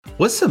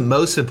What's the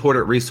most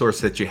important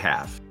resource that you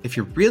have? If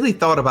you really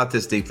thought about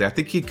this deeply, I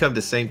think you'd come to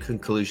the same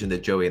conclusion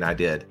that Joey and I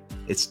did.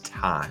 It's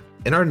time.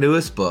 In our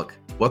newest book,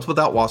 Wealth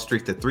Without Wall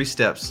Street, The 3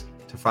 Steps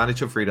to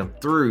Financial Freedom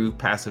Through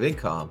Passive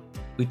Income,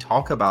 we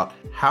talk about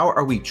how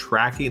are we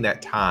tracking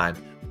that time?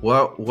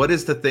 What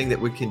is the thing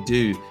that we can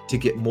do to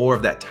get more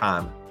of that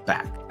time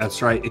back?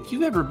 That's right. If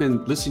you've ever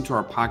been listening to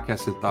our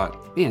podcast and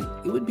thought, man,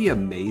 it would be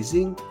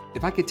amazing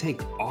if I could take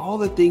all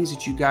the things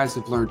that you guys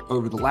have learned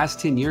over the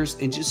last 10 years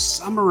and just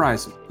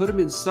summarize them, put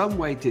them in some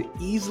way to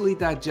easily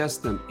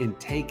digest them and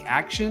take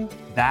action,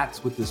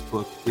 that's what this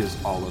book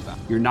is all about.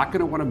 You're not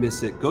going to want to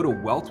miss it. Go to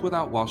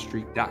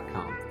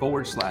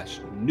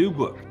wealthwithoutwallstreet.com/new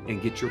book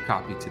and get your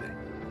copy today.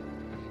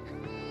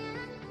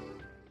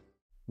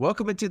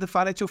 Welcome into the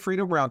Financial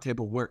Freedom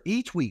Roundtable, where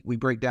each week we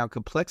break down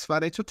complex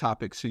financial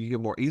topics so you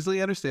can more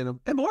easily understand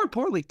them and, more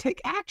importantly, take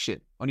action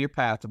on your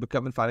path to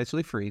becoming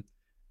financially free.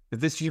 If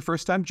this is your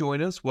first time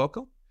joining us,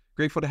 welcome.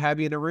 Grateful to have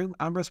you in the room.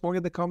 I'm Russ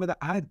Morgan. They call me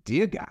the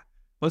idea guy,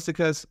 mostly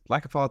because,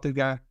 like a follow-through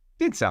guy,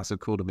 didn't sound so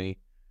cool to me.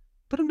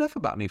 But enough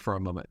about me for a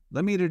moment.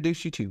 Let me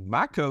introduce you to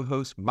my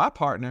co-host, my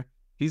partner.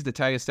 He's the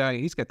Italian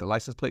Stallion. He's got the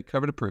license plate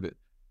cover to prove it.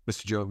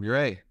 Mr. Joe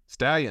Murray.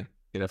 Stallion,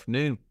 good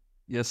afternoon.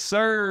 Yes,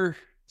 sir.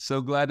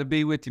 So glad to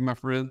be with you, my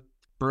friend.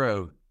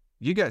 Bro,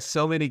 you got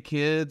so many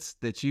kids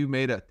that you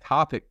made a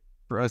topic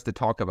for us to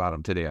talk about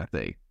them today, I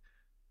think.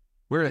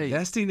 We're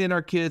investing in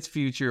our kids'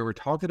 future. We're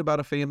talking about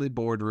a family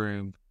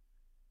boardroom.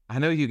 I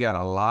know you got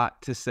a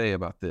lot to say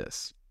about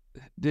this.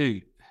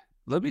 Dude,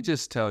 let me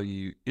just tell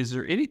you, is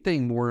there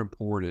anything more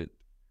important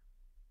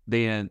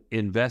than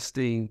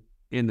investing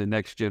in the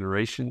next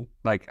generation?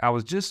 Like, I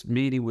was just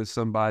meeting with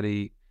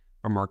somebody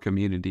from our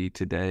community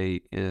today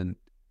and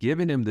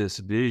giving him this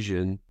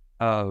vision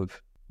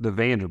of the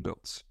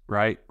Vanderbilts,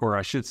 right? Or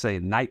I should say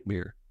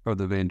nightmare of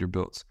the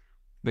Vanderbilts.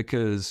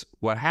 Because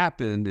what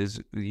happened is,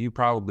 you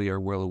probably are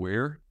well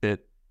aware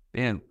that,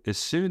 man, as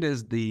soon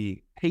as the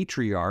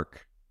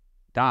patriarch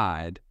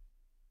died,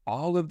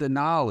 all of the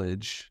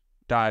knowledge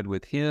died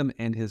with him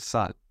and his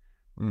son.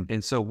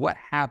 And so what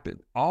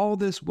happened? All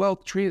this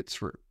wealth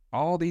transferred,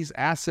 all these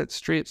assets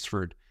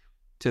transferred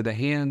to the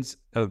hands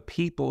of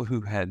people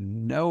who had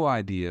no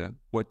idea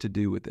what to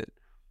do with it.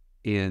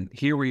 And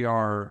here we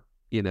are,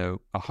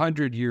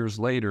 100 years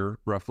later,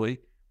 roughly,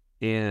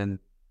 and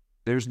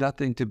there's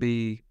nothing to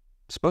be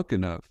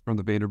spoken of from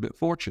the Vanderbilt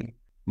fortune.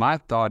 My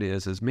thought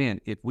is man,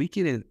 if we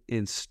can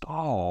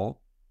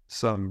install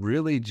some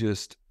really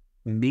just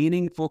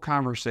meaningful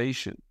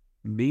conversation,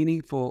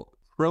 meaningful,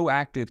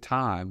 proactive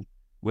time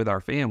with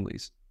our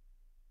families,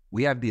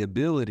 we have the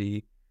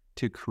ability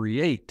to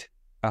create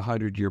a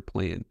 100-year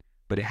plan.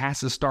 But it has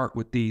to start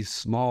with these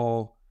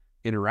small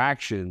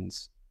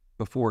interactions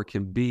before it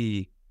can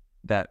be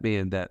that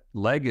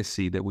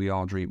legacy that we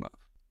all dream of.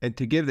 And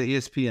to give the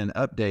ESPN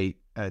update,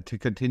 to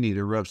continue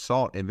to rub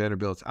salt in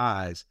Vanderbilt's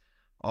eyes,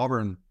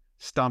 Auburn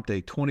stomped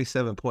a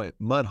 27-point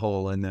mud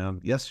hole in them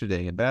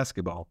yesterday in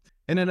basketball.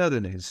 And in other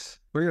news,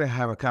 we're going to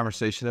have a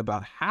conversation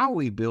about how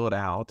we build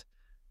out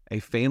a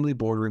family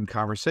boardroom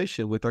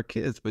conversation with our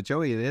kids. But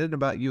Joey, it isn't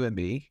about you and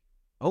me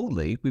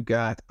only. We've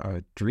got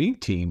a dream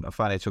team of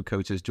financial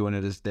coaches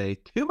joining us today.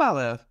 To my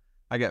left,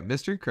 I got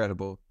Mr.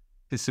 Incredible.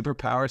 His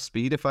superpower,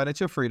 speed, and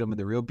financial freedom. And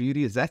the real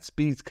beauty is that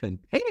speed's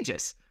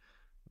contagious.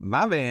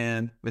 My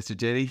man, Mr.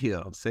 JD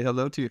Hill. Say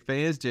hello to your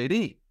fans,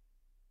 JD.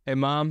 Hey,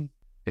 Mom.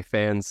 Hey,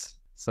 fans.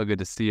 So good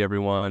to see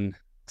everyone.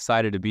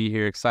 Excited to be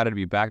here. Excited to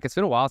be back. It's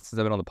been a while since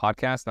I've been on the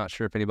podcast. Not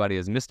sure if anybody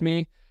has missed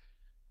me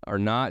or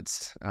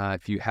not.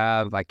 If you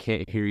have, I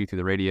can't hear you through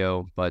the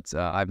radio, but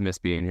I've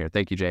missed being here.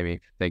 Thank you, Jamie.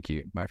 Thank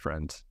you, my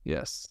friend.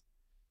 Yes.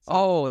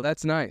 Oh,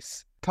 that's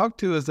nice. Talk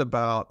to us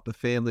about the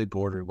family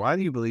boardroom. Why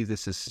do you believe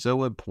this is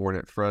so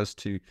important for us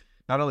to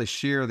not only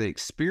share the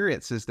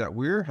experiences that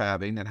we're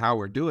having and how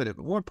we're doing it,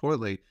 but more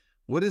importantly,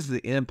 what is the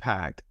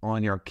impact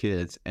on your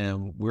kids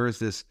and where is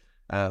this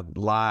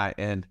lie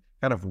and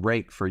kind of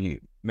rank for you?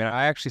 Man,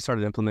 I actually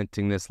started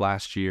implementing this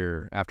last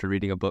year after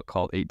reading a book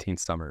called 18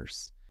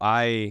 Summers.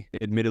 I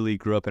admittedly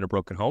grew up in a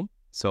broken home,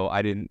 so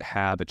I didn't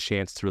have a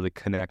chance to really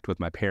connect with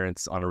my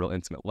parents on a real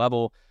intimate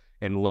level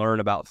and learn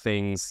about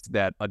things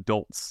that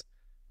adults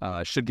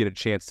should get a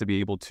chance to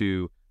be able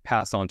to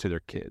pass on to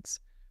their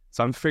kids.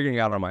 So I'm figuring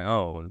out on my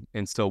own.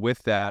 And so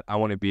with that, I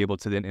want to be able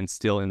to then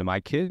instill into my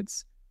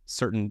kids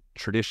certain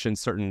traditions,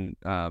 certain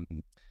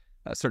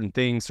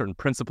things, certain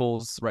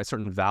principles, right?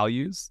 Certain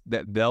values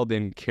that they'll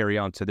then carry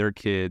on to their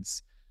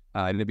kids.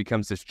 And it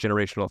becomes this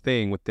generational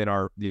thing within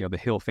our, the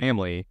Hill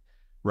family,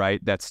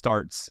 right? That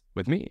starts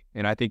with me.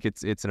 And I think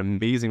it's an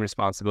amazing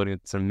responsibility.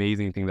 It's an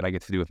amazing thing that I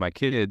get to do with my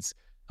kids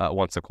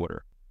once a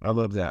quarter. I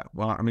love that.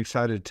 Well, I'm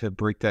excited to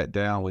break that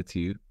down with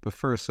you. But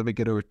first, let me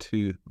get over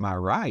to my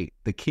right,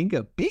 the king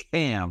of Big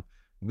Ham,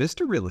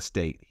 Mr. Real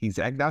Estate. He's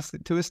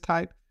agnostic to his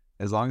type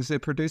as long as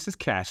it produces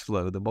cash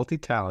flow, the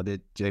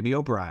multi-talented Jamie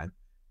O'Brien.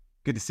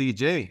 Good to see you,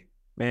 Jamie.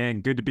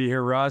 Man, good to be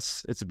here,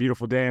 Russ. It's a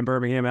beautiful day in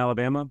Birmingham,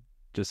 Alabama.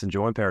 Just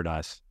enjoying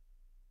paradise.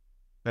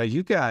 Now,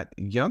 you got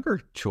younger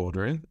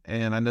children,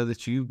 and I know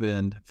that you've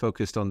been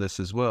focused on this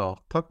as well.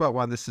 Talk about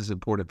why this is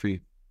important for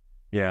you.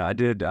 Yeah, I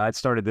did. I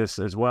started this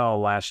as well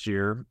last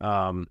year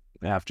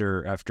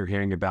after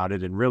hearing about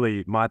it. And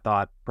really, my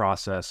thought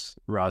process,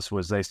 Russ,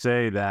 was they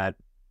say that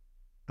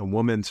a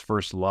woman's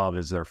first love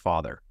is their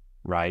father,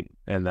 right?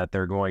 And that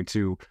they're going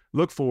to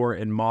look for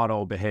and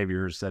model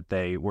behaviors that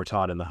they were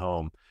taught in the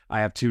home. I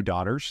have 2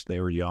 daughters.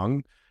 They were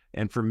young.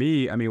 And for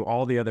me, I mean,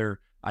 all the other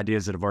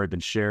ideas that have already been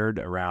shared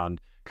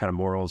around kind of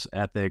morals,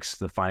 ethics,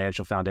 the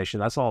financial foundation,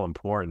 that's all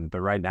important.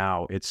 But right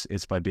now, it's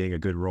by being a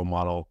good role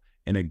model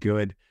and a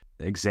good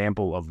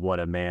example of what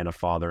a man, a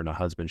father, and a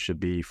husband should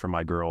be for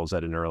my girls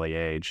at an early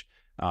age.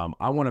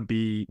 I want to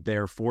be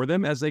there for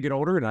them as they get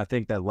older. And I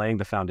think that laying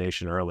the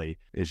foundation early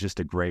is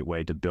just a great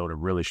way to build a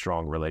really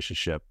strong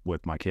relationship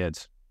with my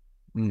kids.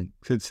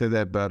 Could say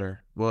that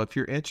better. Well, if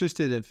you're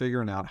interested in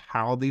figuring out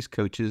how these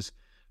coaches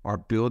are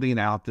building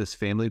out this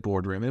family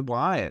boardroom and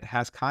why it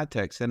has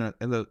context and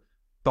the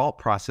thought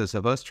process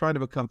of us trying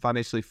to become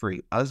financially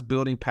free, us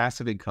building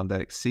passive income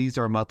that exceeds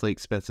our monthly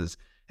expenses,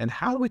 and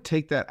how do we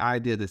take that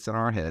idea that's in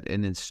our head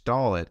and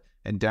install it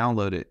and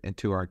download it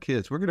into our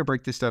kids? We're going to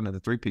break this down into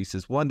 3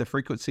 pieces. 1, the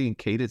frequency and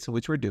cadence in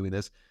which we're doing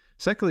this.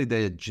 Secondly,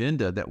 the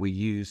agenda that we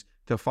use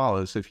to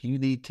follow. So if you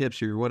need tips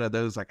or you're one of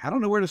those like, I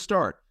don't know where to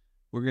start,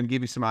 we're going to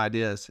give you some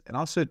ideas and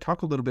also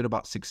talk a little bit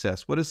about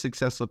success. What does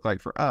success look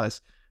like for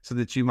us so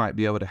that you might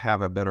be able to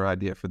have a better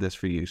idea for this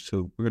for you?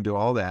 So we're going to do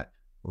all that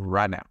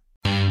right now.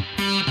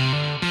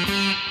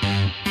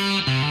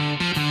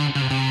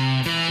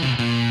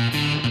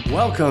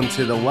 Welcome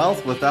to the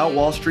Wealth Without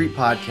Wall Street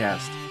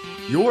podcast,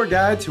 your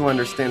guide to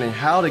understanding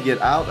how to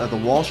get out of the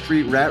Wall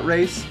Street rat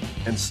race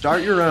and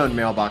start your own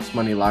mailbox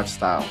money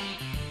lifestyle.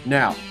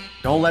 Now,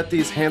 don't let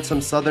these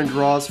handsome Southern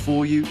draws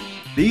fool you.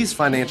 These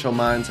financial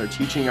minds are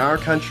teaching our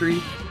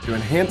country to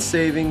enhance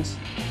savings,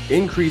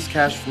 increase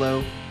cash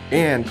flow,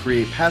 and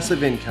create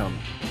passive income,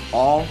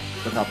 all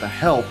without the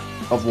help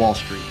of Wall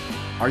Street.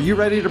 Are you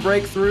ready to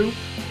break through?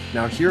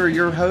 Now here are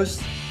your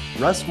hosts,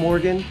 Russ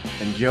Morgan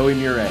and Joey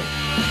Murray.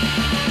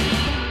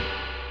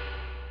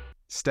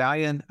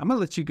 Stallion, I'm going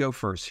to let you go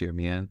first here,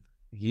 man.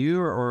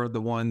 You are the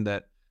one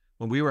that,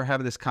 when we were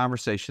having this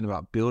conversation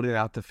about building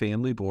out the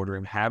family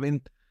boardroom,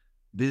 having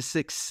this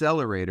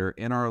accelerator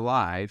in our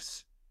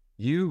lives,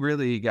 you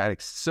really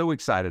got so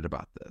excited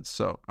about this.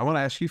 So I want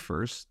to ask you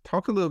first,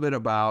 talk a little bit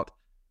about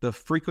the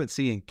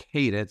frequency and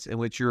cadence in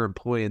which you're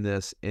employing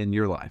this in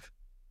your life.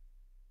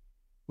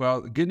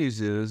 Well, the good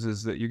news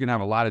is that you're going to have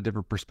a lot of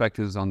different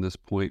perspectives on this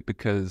point,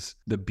 because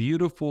the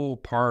beautiful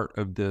part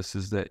of this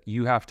is that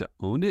you have to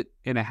own it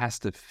and it has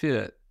to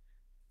fit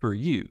for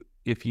you.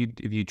 If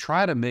you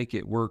try to make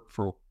it work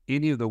for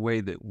any of the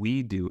way that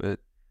we do it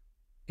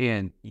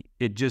and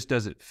it just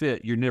doesn't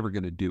fit, you're never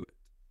going to do it,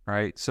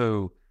 right?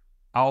 So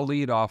I'll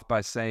lead off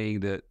by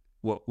saying that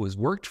what was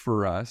worked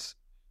for us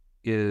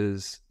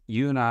is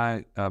you and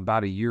I,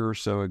 about a year or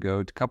so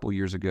ago, a couple of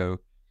years ago,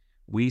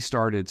 we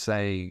started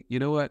saying, you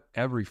know what,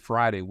 every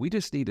Friday, we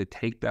just need to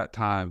take that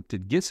time to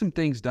get some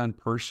things done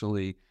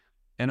personally.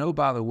 And oh,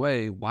 by the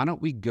way, why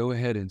don't we go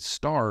ahead and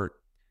start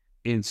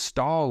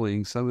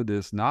installing some of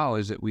this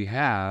knowledge that we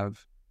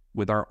have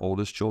with our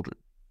oldest children?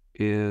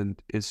 And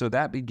so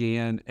that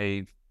began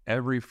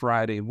every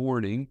Friday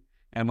morning.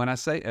 And when I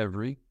say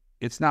every,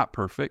 it's not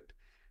perfect.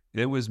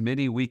 There was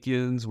many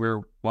weekends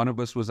where one of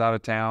us was out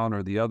of town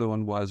or the other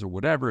one was, or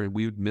whatever, and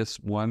we would miss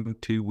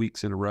 1-2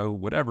 weeks in a row,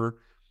 whatever.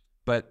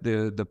 But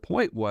the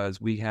point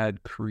was, we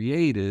had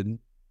created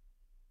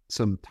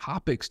some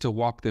topics to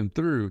walk them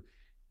through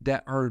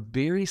that are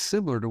very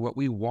similar to what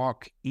we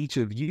walk each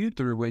of you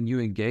through when you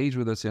engage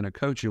with us in a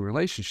coaching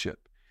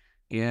relationship.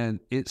 And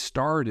it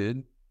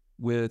started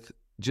with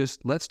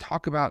just, let's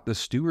talk about the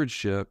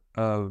stewardship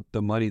of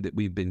the money that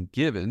we've been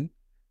given.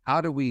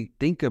 How do we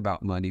think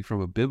about money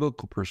from a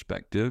biblical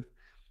perspective?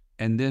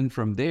 And then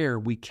from there,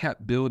 we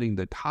kept building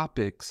the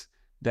topics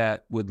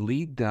that would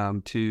lead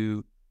them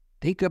to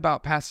think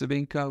about passive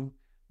income,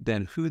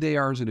 then who they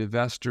are as an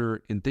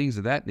investor and things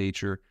of that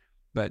nature.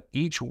 But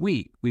each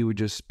week we would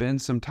just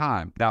spend some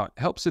time. Now it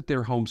helps that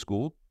they're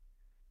homeschooled,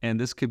 and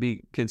this could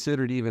be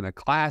considered even a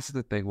class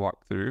that they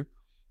walk through.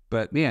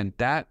 But man,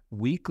 that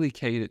weekly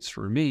cadence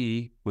for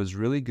me was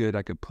really good.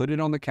 I could put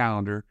it on the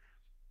calendar.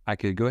 I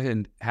could go ahead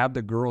and have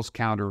the girls'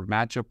 calendar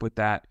match up with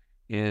that.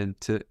 And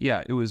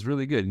it was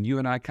really good. And you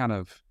and I kind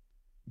of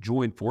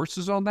joined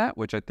forces on that,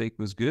 which I think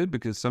was good,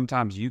 because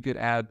sometimes you could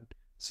add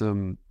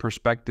some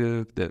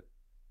perspective that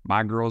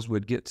my girls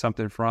would get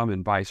something from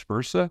and vice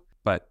versa.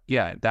 But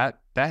yeah, that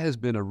has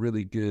been a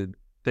really good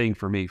thing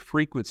for me,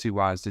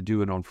 frequency-wise, to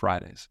do it on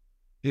Fridays.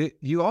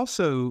 You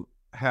also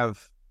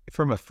have,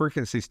 from a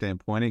frequency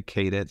standpoint and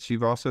cadence,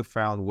 you've also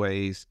found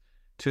ways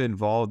to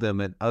involve them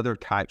in other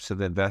types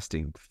of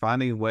investing,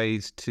 finding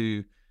ways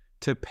to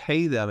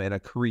pay them in a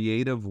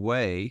creative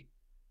way.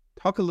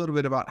 Talk a little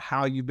bit about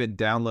how you've been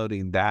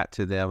downloading that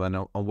to them and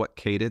on what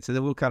cadence, and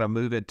then we'll kind of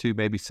move into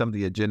maybe some of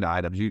the agenda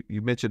items.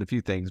 You mentioned a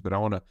few things, but I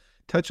want to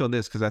touch on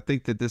this because I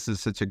think that this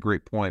is such a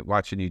great point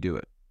watching you do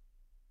it.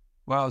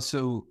 Well,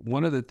 so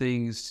one of the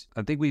things,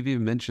 I think we've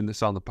even mentioned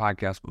this on the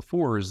podcast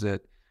before, is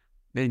that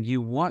And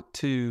you want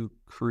to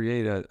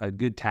create a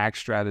good tax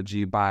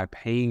strategy by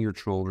paying your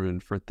children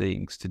for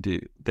things to do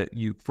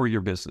for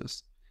your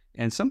business.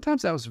 And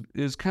sometimes it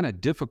was kind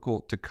of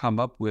difficult to come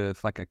up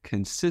with like a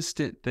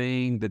consistent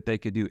thing that they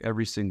could do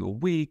every single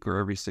week or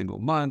every single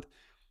month.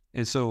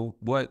 And so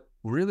what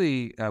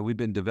really we've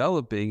been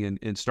developing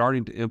and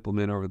starting to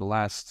implement over the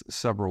last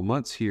several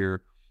months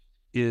here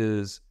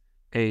is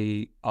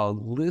a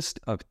list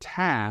of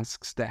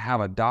tasks that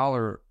have a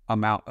dollar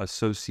amount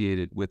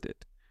associated with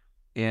it.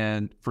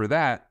 And for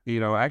that,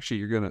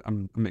 actually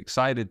I'm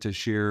excited to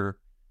share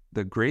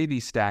the Gravy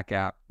Stack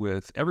app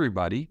with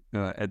everybody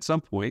at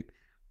some point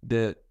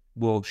that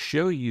will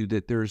show you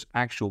that there's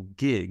actual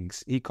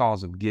gigs. He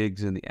calls them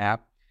gigs in the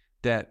app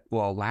that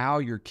will allow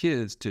your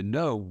kids to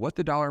know what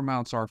the dollar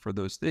amounts are for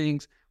those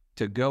things,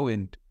 to go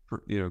and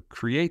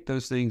create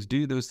those things,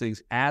 do those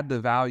things, add the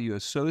value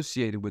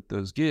associated with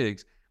those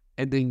gigs,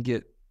 and then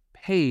get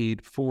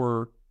paid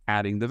for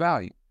adding the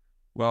value.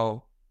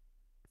 Well,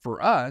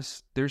 for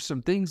us, there's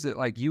some things that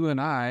like you and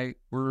I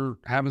were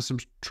having some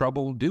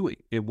trouble doing.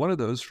 And one of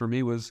those for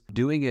me was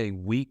doing a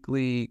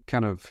weekly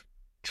kind of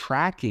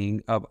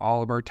tracking of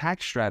all of our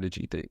tax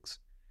strategy things.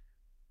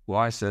 Well,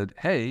 I said,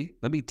 hey,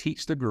 let me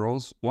teach the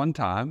girls one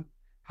time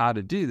how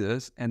to do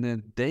this, and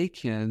then they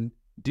can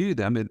do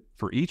them. And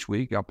for each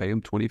week, I'll pay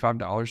them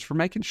 $25 for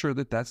making sure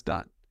that that's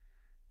done.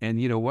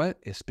 And you know what?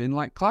 It's been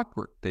like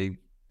clockwork.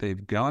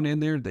 They've gone in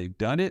there, they've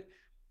done it,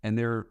 and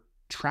they're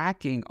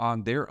tracking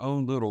on their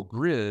own little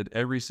grid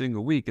every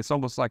single week. It's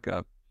almost like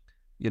a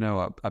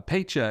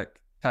paycheck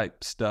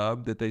type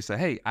stub that they say,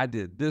 hey, I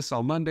did this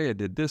on Monday, I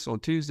did this on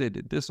Tuesday, I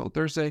did this on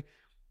Thursday.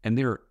 And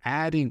they're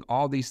adding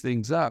all these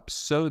things up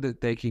so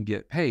that they can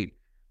get paid.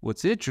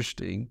 What's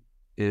interesting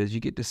is you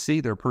get to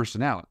see their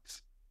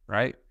personalities,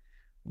 right?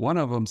 One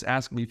of them's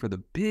asking me for the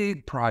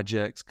big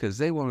projects because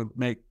they want to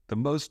make the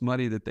most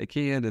money that they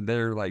can, and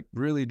they're like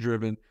really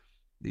driven.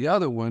 The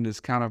other one is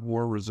kind of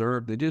more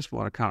reserved. They just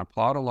want to kind of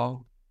plod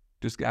along,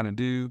 just got to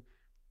do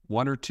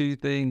one or two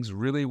things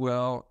really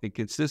well and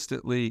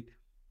consistently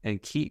and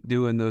keep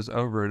doing those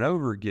over and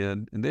over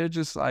again. And they're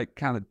just like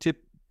kind of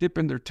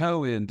dipping their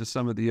toe into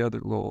some of the other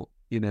little,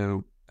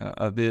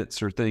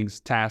 events or things,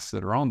 tasks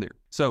that are on there.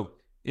 So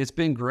it's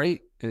been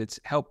great. It's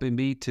helping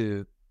me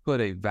to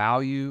put a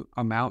value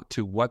amount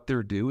to what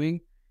they're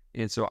doing.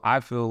 And so I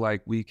feel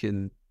like we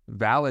can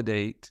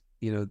validate,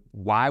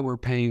 why we're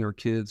paying our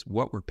kids,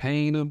 what we're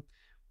paying them.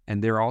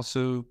 And they're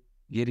also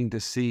getting to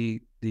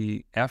see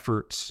the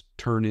efforts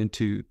turn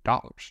into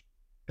dollars.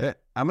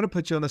 I'm going to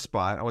put you on the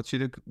spot. I want you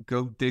to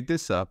go dig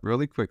this up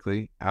really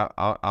quickly.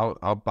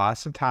 I'll buy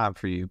some time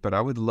for you, but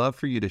I would love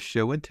for you to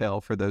show and tell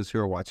for those who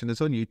are watching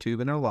this on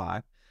YouTube and are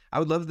live. I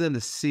would love them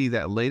to see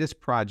that latest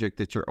project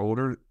that your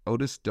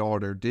oldest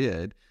daughter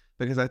did,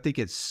 because I think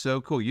it's so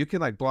cool. You can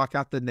like block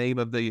out the name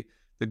of the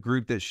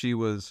group that she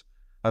was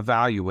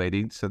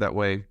evaluating, so that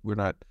way we're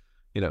not,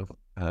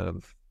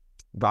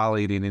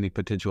 violating any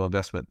potential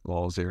investment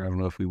laws there. I don't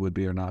know if we would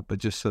be or not, but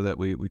just so that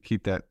we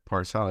keep that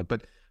part solid.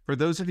 But for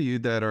those of you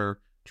that are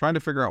trying to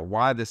figure out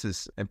why this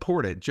is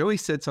important, Joey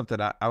said something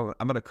I'm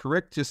going to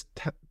correct just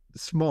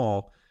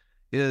small,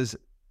 is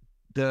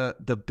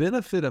the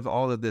benefit of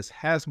all of this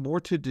has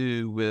more to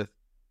do with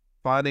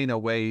finding a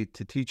way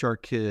to teach our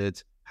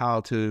kids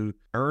how to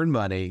earn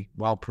money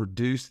while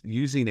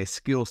using a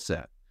skill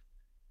set.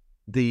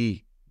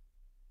 The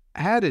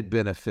added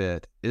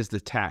benefit is the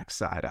tax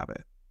side of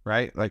it,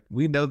 right? Like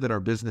we know that our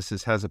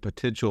businesses has a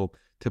potential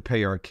to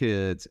pay our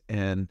kids,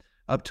 and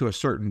up to a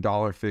certain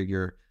dollar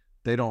figure,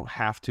 they don't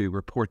have to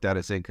report that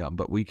as income,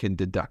 but we can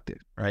deduct it,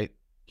 right?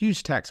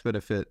 Huge tax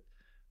benefit.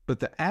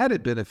 But the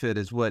added benefit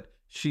is what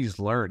she's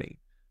learning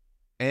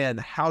and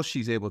how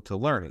she's able to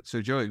learn it.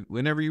 So Joey,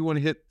 whenever you want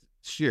to hit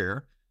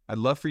share, I'd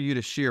love for you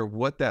to share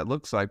what that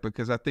looks like,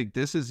 because I think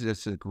this is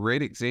just a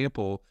great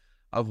example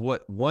of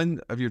what one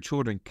of your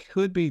children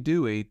could be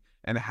doing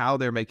and how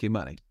they're making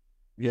money.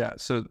 Yeah.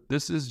 So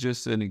this is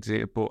just an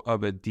example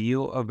of a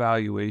deal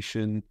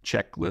evaluation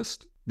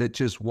checklist that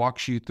just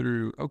walks you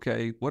through,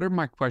 okay, what are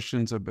my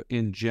questions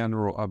in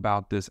general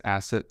about this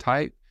asset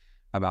type,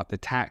 about the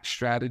tax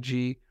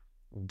strategy?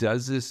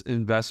 Does this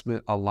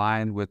investment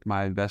align with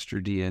my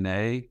investor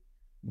DNA?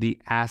 The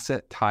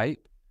asset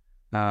type,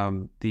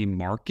 the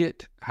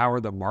market, how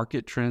are the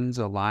market trends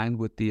aligned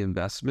with the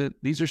investment?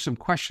 These are some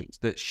questions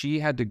that she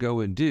had to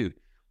go and do.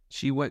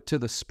 She went to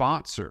the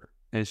sponsor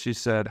and she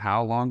said,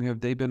 how long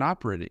have they been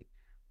operating?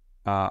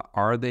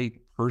 Are they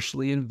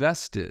personally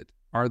invested?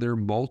 Are there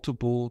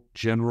multiple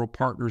general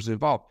partners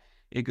involved?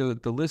 The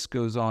list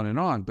goes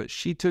on, but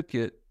she took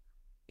it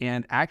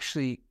and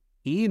actually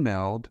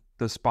emailed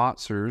the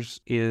sponsors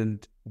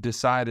and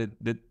decided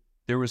that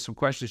there was some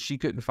questions she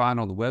couldn't find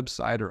on the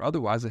website or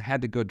otherwise. It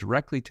had to go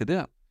directly to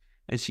them.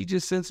 And she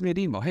just sends me an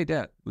email. Hey,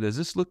 Dad, does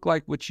this look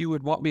like what you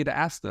would want me to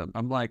ask them?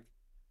 I'm like,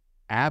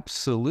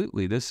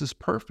 absolutely. This is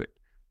perfect.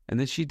 And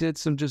then she did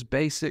some just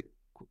basic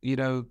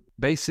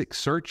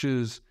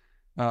searches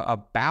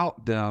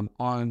about them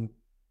on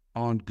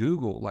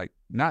Google, like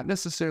not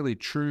necessarily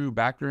true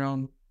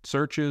background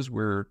searches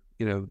where,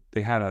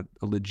 they had a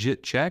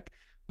legit check,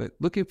 but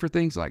looking for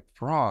things like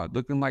fraud,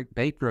 looking like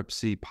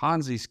bankruptcy,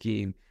 Ponzi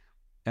scheme,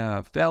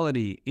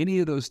 felony, any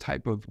of those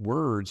type of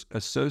words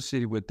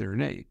associated with their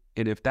name.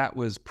 And if that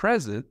was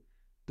present,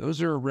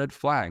 those are a red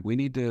flag. We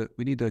need to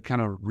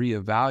kind of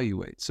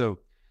reevaluate. So,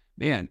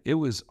 man, it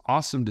was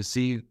awesome to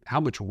see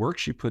how much work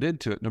she put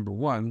into it, number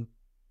one.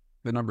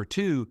 But number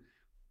two,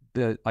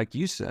 like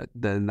you said,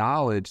 the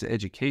knowledge, the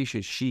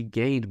education she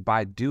gained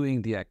by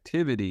doing the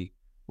activity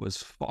was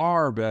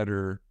far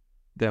better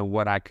than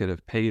what I could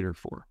have paid her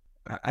for.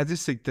 I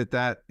just think that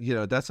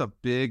that's a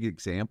big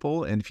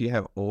example. And if you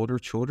have older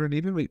children,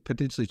 even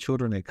potentially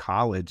children in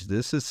college,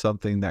 this is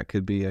something that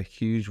could be a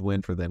huge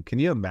win for them. Can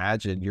you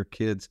imagine your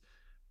kids,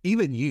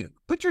 even you,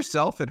 put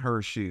yourself in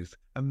her shoes.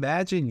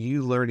 Imagine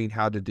you learning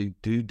how to do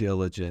due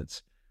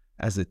diligence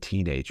as a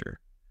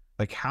teenager.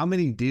 Like how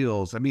many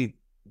deals? I mean,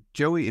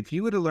 Joey, if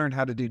you would have learned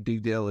how to do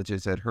due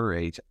diligence at her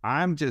age,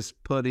 I'm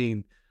just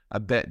putting a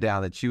bet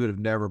down that you would have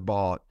never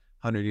bought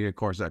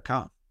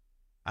 100unicorns.com.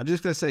 I'm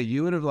just going to say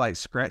you would have like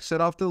scratched that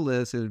off the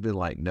list. It would have been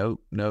like,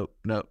 nope.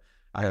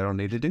 I don't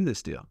need to do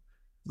this deal.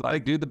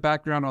 Like, do the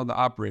background on the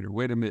operator.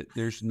 Wait a minute.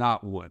 There's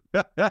not one.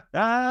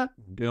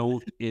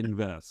 Don't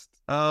invest.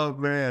 Oh,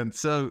 man.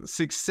 So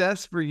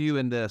success for you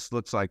in this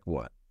looks like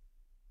what?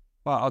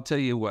 Well, I'll tell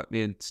you what,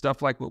 man,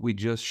 stuff like what we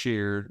just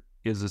shared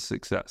is a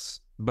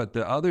success. But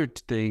the other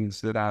things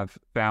that I've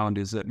found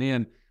is that,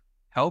 man,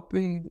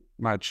 helping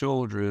my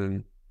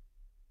children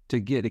to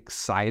get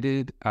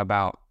excited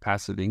about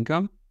passive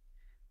income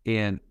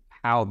and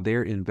how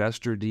their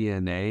investor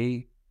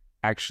DNA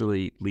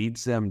actually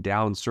leads them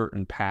down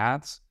certain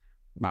paths.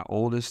 My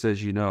oldest,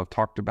 as you know, I've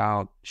talked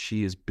about,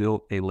 she has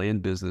built a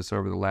land business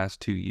over the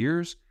last 2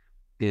 years.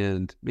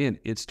 And man,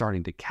 it's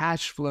starting to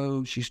cash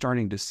flow. She's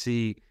starting to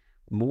see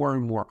more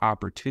and more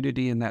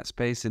opportunity in that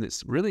space. And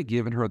it's really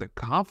given her the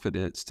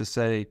confidence to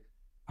say,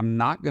 I'm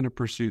not going to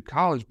pursue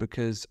college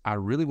because I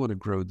really want to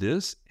grow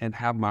this and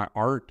have my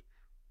art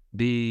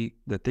be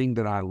the thing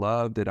that I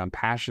love, that I'm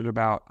passionate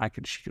about.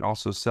 She can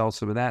also sell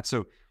some of that.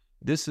 So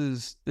this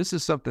is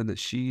something that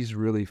she's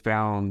really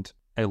found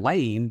a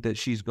lane that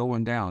she's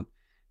going down.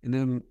 And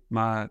then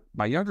my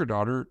younger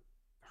daughter,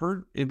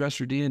 her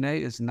investor DNA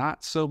is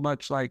not so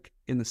much like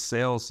in the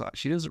sales side.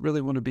 She doesn't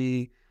really want to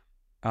be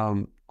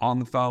on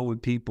the phone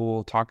with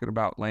people talking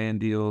about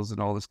land deals and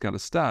all this kind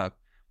of stuff.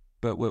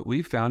 But what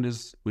we found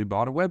is we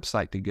bought a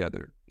website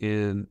together,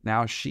 and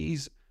now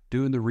she's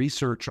doing the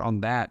research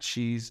on that.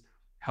 She's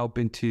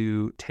helping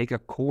to take a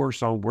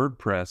course on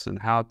WordPress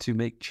and how to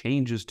make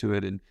changes to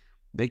it and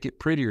make it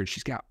prettier. And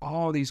she's got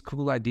all these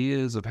cool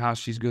ideas of how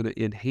she's going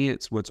to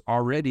enhance what's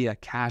already a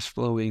cash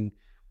flowing,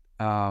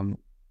 online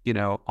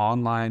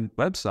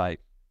website.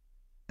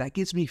 That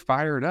gets me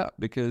fired up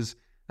because,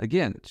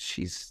 again,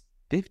 she's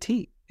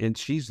 15 and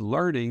she's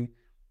learning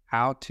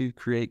how to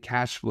create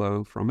cash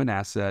flow from an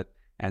asset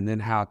and then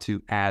how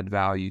to add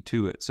value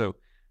to it. So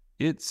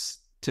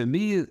to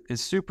me,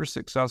 it's super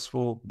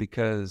successful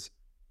because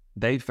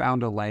they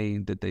found a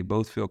lane that they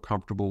both feel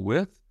comfortable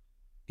with,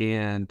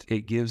 and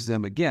it gives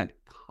them, again,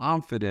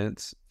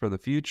 confidence for the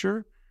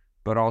future,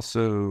 but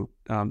also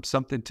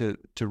something to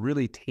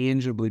really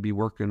tangibly be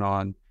working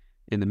on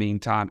in the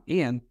meantime.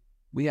 And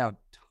we have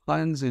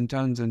tons and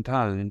tons and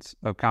tons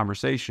of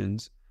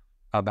conversations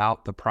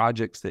about the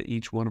projects that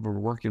each one of them are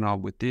working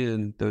on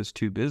within those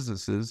two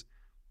businesses.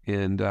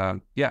 And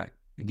it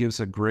gives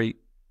a great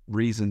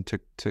reason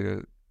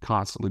to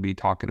constantly be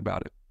talking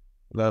about it.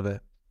 Love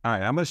it. All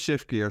right, I'm going to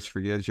shift gears for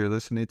you as you're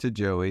listening to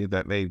Joey.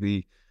 That may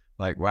be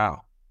like,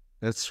 wow,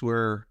 that's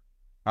where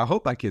I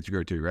hope my kids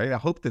grow to, right? I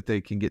hope that they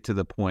can get to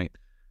the point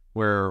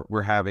where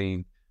we're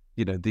having,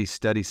 these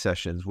study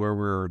sessions where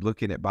we're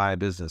looking at buying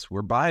business.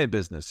 We're buying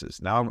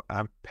businesses. Now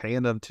I'm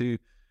paying them to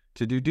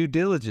do due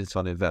diligence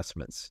on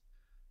investments.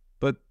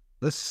 But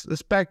let's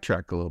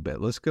backtrack a little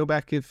bit. Let's go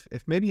back if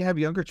maybe you have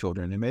younger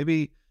children and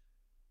maybe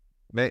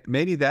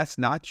that's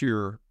not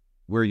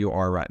where you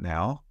are right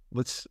now.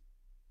 Let's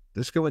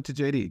go into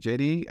JD.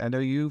 JD, I know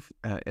you've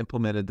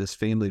implemented this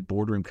family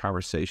boardroom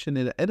conversation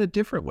in a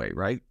different way,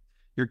 right?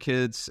 Your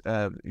kids,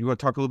 you want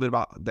to talk a little bit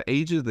about the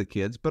age of the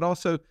kids, but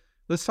also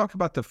let's talk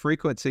about the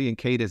frequency and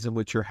cadence in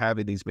which you're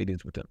having these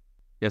meetings with them.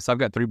 Yes, I've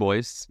got 3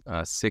 boys,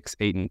 6,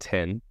 8, and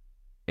 10.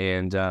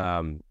 And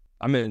I'm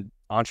an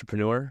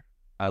entrepreneur.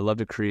 I love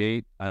to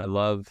create. I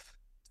love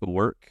to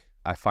work.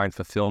 I find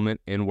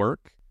fulfillment in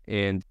work.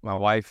 And my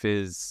wife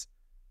is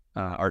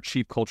our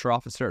chief culture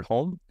officer at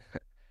home.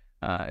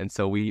 And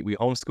so we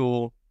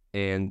homeschool,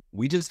 and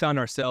we just found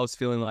ourselves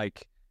feeling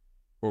like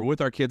we're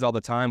with our kids all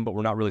the time, but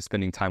we're not really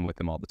spending time with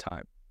them all the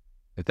time,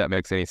 if that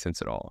makes any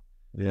sense at all.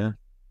 Yeah.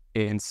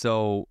 And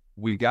so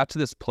we got to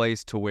this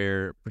place to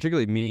where,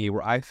 particularly me,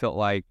 where I felt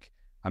like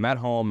I'm at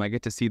home, I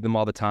get to see them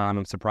all the time.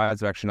 I'm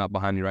surprised they're actually not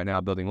behind me right now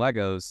building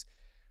Legos.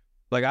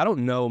 Like, I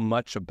don't know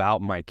much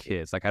about my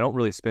kids. Like, I don't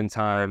really spend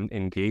time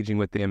engaging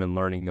with them and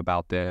learning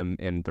about them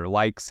and their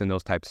likes and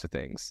those types of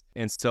things.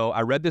 And so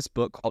I read this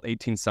book called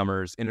 18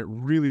 Summers, and it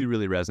really,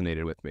 really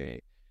resonated with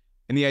me.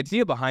 And the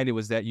idea behind it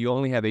was that you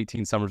only have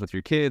 18 summers with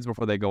your kids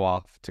before they go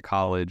off to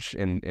college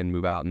and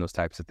move out and those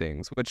types of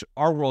things, which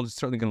our world is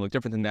certainly going to look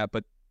different than that.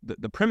 But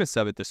the premise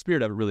of it, the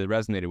spirit of it really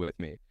resonated with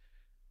me.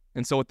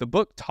 And so what the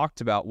book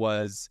talked about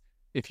was,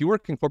 if you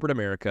work in corporate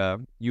America,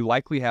 you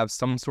likely have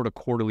some sort of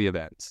quarterly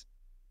event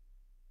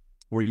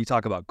where you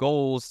talk about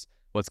goals,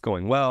 what's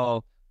going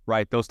well,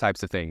 right? Those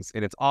types of things.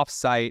 And it's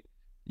off-site.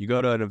 You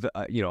go to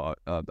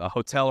a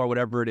hotel or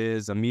whatever it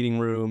is, a meeting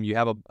room, you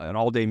have an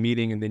all-day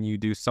meeting, and then you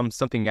do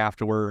something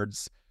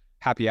afterwards,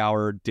 happy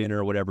hour,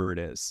 dinner, whatever it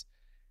is.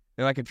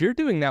 And like, if you're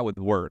doing that with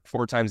work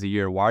 4 times a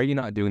year, why are you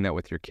not doing that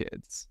with your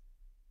kids?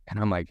 And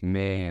I'm like,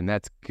 man,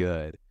 that's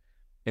good.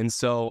 And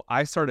so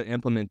I started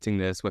implementing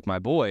this with my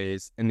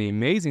boys, and the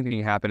amazing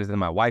thing happened is that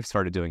my wife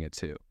started doing it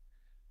too,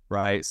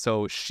 right?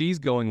 So she's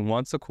going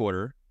once a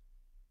quarter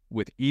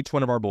with each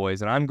one of our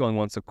boys, and I'm going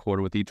once a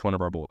quarter with each one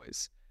of our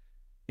boys.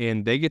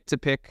 And they get to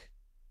pick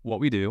what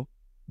we do.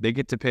 They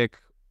get to pick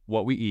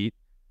what we eat,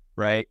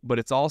 right? But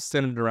it's all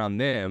centered around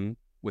them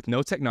with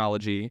no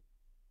technology,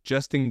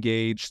 just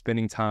engage,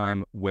 spending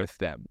time with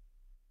them.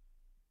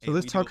 So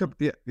let's talk about,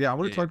 I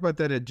want to talk about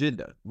that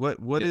agenda.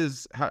 What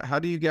is, how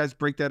do you guys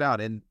break that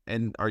out?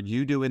 And are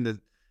you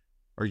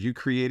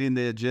creating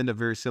the agenda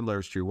very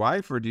similar to your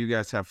wife, or do you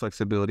guys have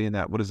flexibility in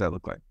that? What does that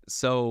look like?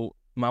 So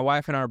my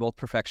wife and I are both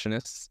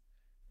perfectionists.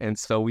 And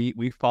so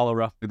we follow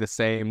roughly the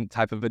same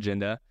type of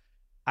agenda.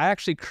 I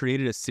actually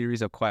created a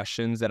series of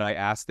questions that I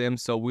asked them.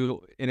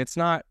 And it's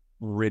not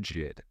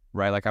rigid,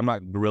 right? Like, I'm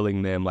not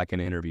grilling them like an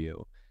interview.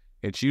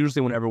 It's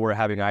usually whenever we're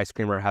having ice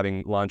cream or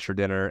having lunch or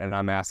dinner, and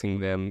I'm asking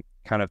them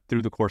kind of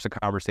through the course of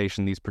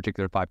conversation these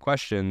particular 5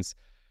 questions.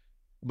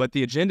 But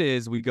the agenda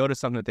is we go to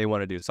something that they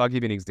want to do. So I'll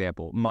give you an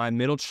example. My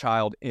middle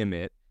child,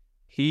 Emmett,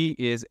 he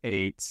is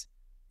 8,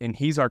 and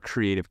he's our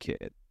creative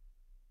kid.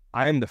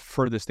 I am the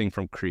furthest thing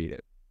from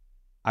creative.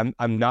 I'm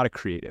not a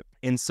creative.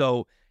 And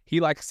so he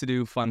likes to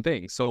do fun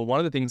things. So one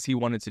of the things he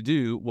wanted to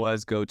do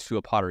was go to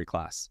a pottery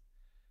class.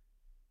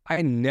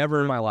 I never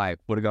in my life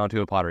would have gone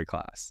to a pottery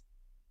class,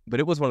 but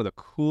it was one of the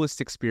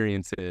coolest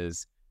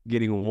experiences,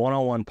 getting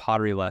one-on-one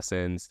pottery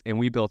lessons. And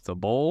we built a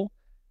bowl,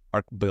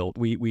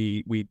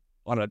 we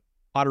on a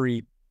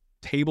pottery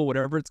table,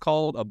 whatever it's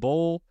called, a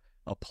bowl,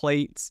 a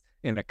plate,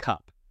 and a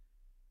cup.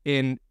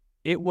 And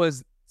it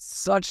was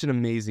such an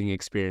amazing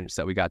experience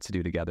that we got to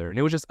do together. And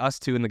it was just us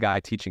two and the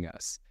guy teaching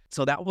us.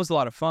 So that was a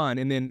lot of fun.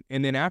 And then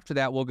after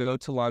that, we'll go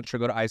to lunch or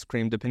go to ice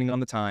cream, depending on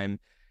the time.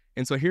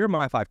 And so here are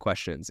my 5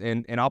 questions,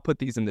 and I'll put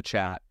these in the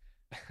chat.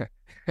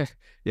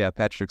 Yeah,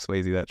 Patrick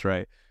Swayze, that's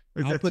right.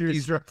 Is that your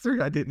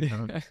instructor? I didn't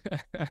know.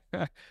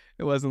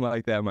 It wasn't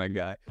like that, my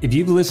guy. If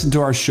you've listened to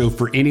our show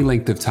for any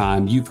length of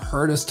time, you've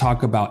heard us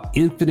talk about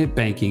infinite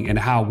banking and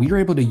how we are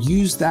able to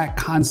use that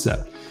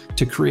concept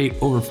to create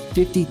over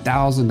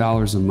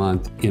 $50,000 a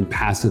month in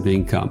passive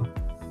income.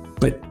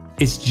 But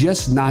it's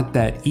just not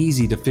that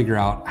easy to figure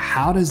out,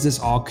 how does this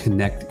all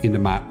connect into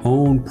my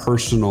own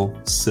personal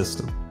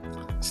system?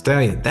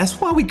 Stallion,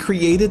 that's why we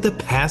created the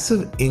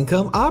Passive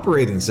Income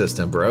Operating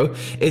System, bro.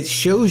 It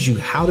shows you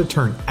how to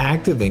turn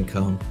active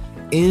income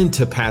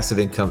into passive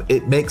income.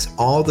 It makes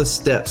all the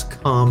steps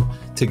come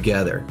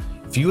together.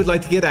 If you would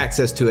like to get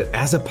access to it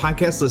as a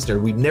podcast listener,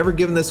 we've never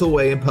given this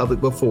away in public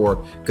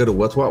before, go to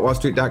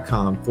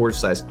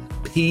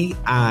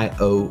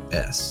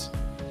what'swhatwallstreet.com/PIOS.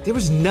 There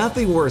was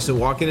nothing worse than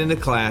walking into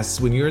class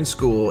when you're in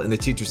school and the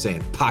teacher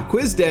saying, Pop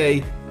Quiz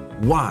Day.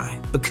 Why?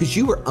 Because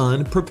you were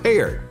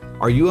unprepared.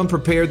 Are you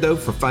unprepared though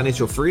for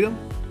financial freedom?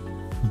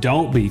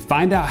 Don't be.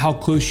 Find out how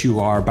close you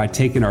are by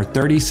taking our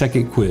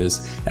 30-second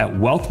quiz at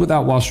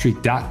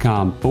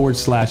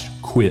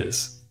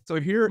wealthwithoutwallstreet.com/quiz. So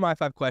here are my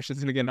 5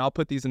 questions. And again, I'll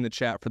put these in the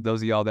chat for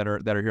those of y'all that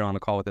are here on the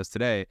call with us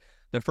today.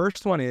 The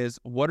first one is,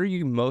 what are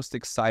you most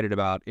excited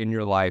about in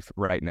your life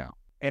right now?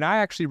 And I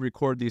actually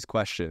record these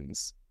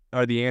questions,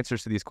 or the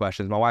answers to these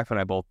questions. My wife and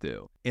I both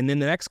do. And then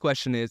the next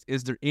question is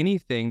there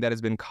anything that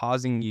has been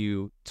causing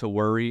you to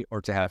worry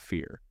or to have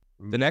fear?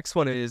 The next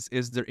one is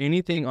there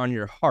anything on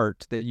your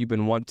heart that you've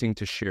been wanting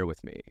to share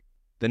with me?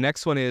 The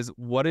next one is,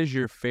 what is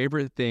your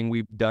favorite thing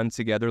we've done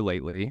together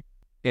lately?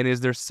 And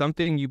is there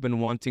something you've been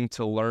wanting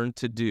to learn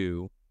to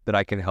do that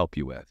I can help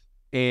you with?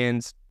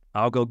 And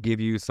I'll go give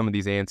you some of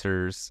these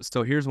answers.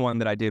 So here's one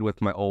that I did with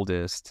my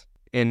oldest.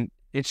 And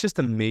it's just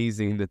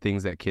amazing the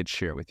things that kids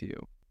share with you.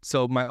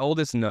 So my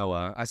oldest,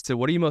 Noah, I said,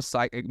 what are you most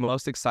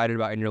excited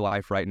about in your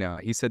life right now?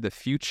 He said, the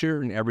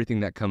future and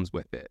everything that comes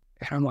with it.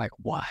 And I'm like,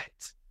 what?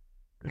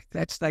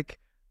 That's like,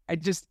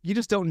 you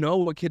just don't know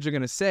what kids are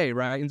going to say,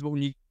 right? And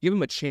when you give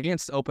them a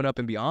chance to open up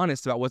and be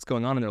honest about what's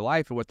going on in their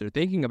life or what they're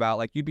thinking about,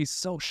 like, you'd be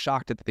so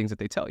shocked at the things that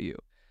they tell you.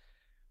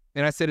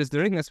 And I said, is there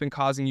anything that's been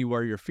causing you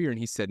worry or fear? And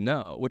he said,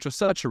 no, which was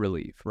such a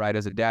relief, right?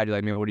 As a dad, you're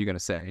like, man, what are you going to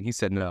say? And he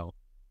said, no.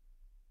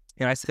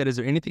 And I said, is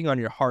there anything on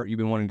your heart you've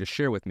been wanting to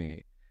share with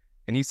me?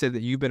 And he said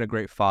that you've been a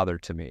great father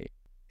to me.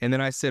 And then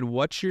I said,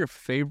 what's your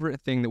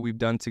favorite thing that we've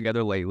done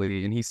together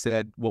lately? And he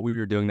said what we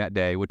were doing that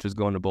day, which was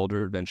going to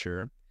Boulder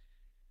Adventure.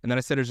 And then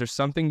I said, is there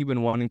something you've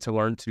been wanting to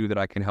learn to do that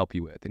I can help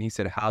you with? And he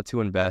said, how to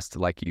invest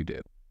like you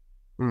do.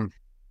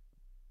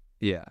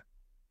 Yeah.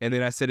 And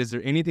then I said, is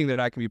there anything that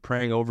I can be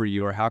praying over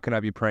you, or how can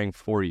I be praying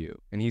for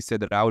you? And he said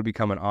that I would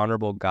become an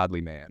honorable,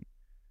 godly man.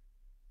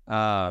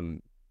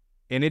 And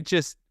it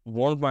just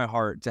warmed my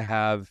heart to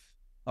have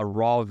a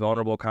raw,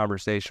 vulnerable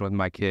conversation with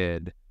my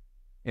kid,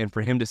 and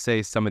for him to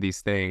say some of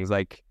these things.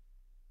 Like,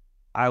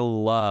 I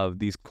love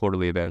these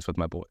quarterly events with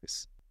my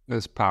boys.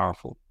 That's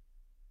powerful.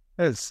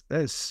 That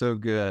is so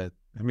good.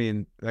 I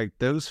mean, like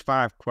those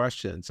 5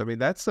 questions. I mean,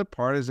 that's the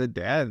part as a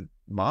dad,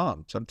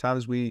 mom.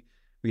 Sometimes we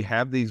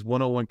have these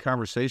one-on-one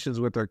conversations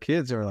with our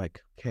kids. They're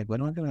like, okay, what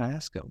am I going to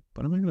ask them?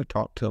 What am I going to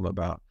talk to them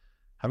about?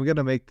 How am I going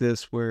to make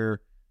this where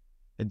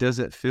it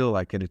doesn't feel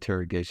like an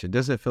interrogation? It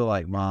doesn't feel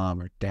like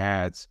mom or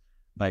dad's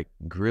like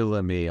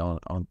grilling me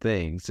on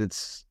things.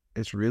 It's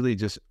really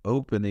just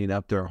opening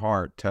up their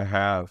heart to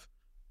have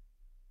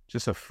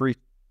just a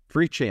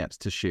free chance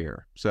to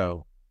share.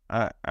 So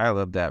I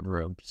love that,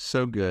 bro.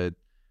 So good.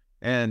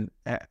 And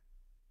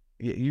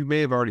you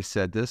may have already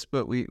said this,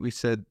 but we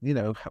said, you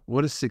know,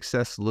 what does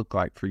success look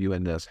like for you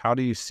in this? How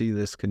do you see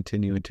this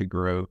continuing to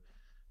grow?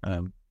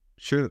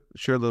 Share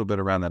a little bit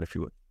around that if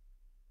you would.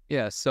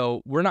 Yeah,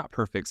 so we're not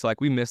perfect. So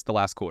like we missed the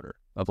last quarter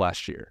of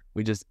last year.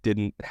 We just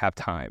didn't have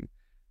time.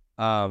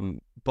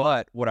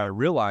 But what I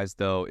realized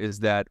though is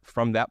that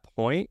from that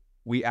point,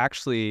 we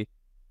actually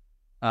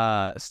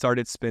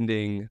started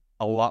spending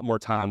a lot more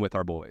time with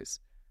our boys.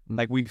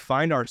 Like we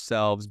find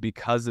ourselves,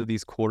 because of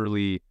these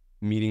quarterly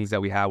meetings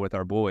that we have with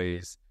our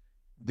boys,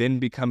 then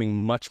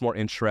becoming much more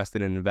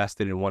interested and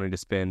invested in wanting to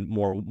spend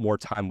more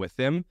time with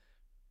them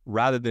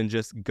rather than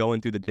just going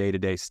through the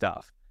day-to-day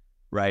stuff,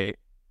 right?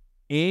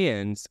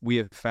 And we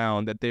have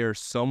found that they are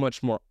so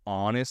much more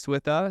honest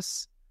with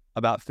us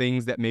about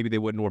things that maybe they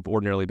wouldn't have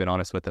ordinarily been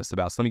honest with us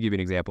about. So let me give you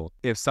an example.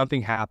 If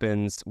something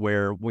happens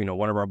where, you know,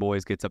 one of our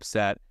boys gets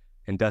upset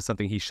and does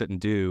something he shouldn't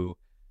do,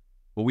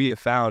 what we have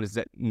found is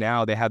that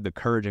now they have the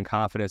courage and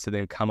confidence to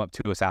then come up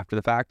to us after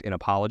the fact and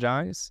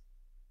apologize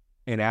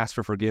and ask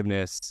for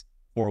forgiveness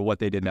for what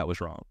they did that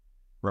was wrong,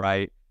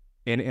 right?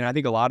 And I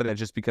think a lot of that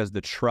just because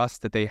the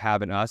trust that they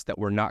have in us that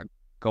we're not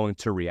going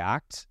to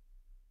react,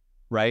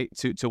 right,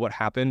 to what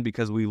happened,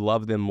 because we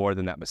love them more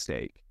than that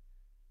mistake.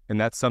 And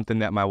that's something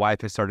that my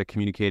wife has started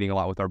communicating a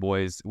lot with our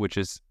boys, which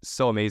is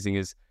so amazing,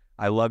 is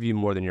I love you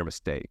more than your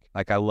mistake.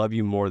 Like I love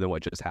you more than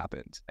what just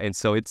happened. And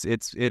so it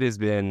has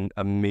been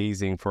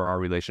amazing for our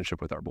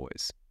relationship with our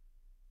boys.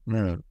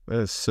 Man, that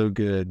is so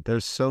good.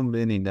 There's so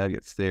many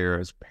nuggets there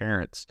as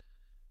parents.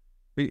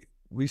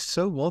 We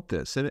so want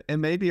this.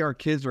 And maybe our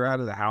kids are out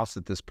of the house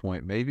at this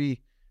point.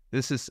 Maybe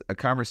this is a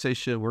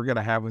conversation we're going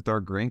to have with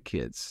our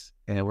grandkids,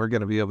 and we're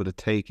going to be able to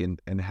take and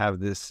have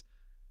this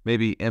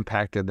maybe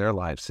impact in their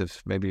lives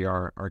if maybe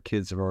our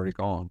kids have already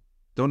gone.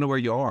 Don't know where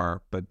you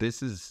are, but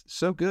this is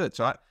so good.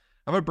 So I'm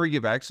going to bring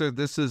you back. So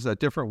this is a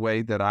different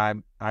way that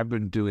I've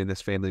been doing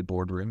this family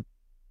boardroom.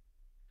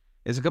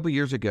 Is a couple of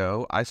years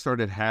ago, I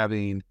started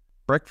having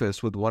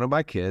breakfast with one of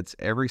my kids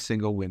every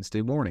single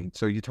Wednesday morning.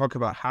 So you talk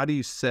about how do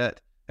you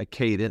set a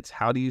cadence?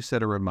 How do you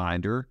set a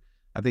reminder?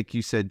 I think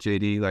you said,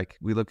 JD, like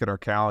we look at our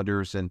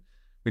calendars and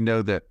we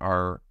know that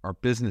our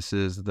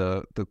businesses,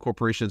 the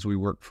corporations we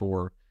work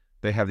for,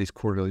 they have these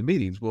quarterly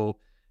meetings. Well,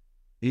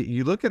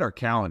 you look at our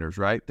calendars,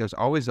 right? There's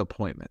always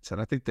appointments.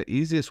 And I think the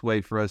easiest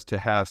way for us to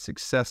have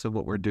success in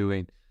what we're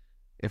doing,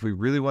 if we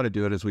really want to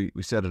do it, is we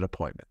set an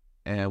appointment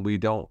and we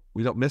don't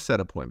miss that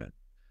appointment.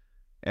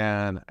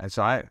 And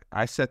so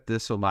I set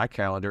this on my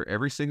calendar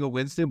every single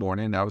Wednesday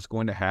morning. I was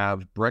going to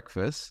have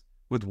breakfast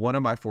with one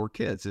of my 4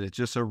 kids, and it's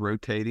just a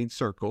rotating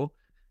circle.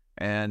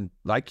 And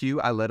like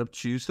you, I let them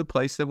choose the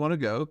place they want to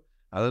go.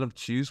 I let them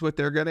choose what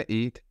they're going to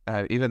eat,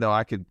 even though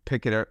I could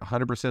pick it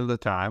 100% of the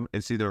time.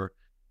 It's either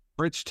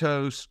French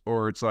toast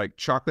or it's like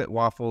chocolate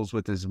waffles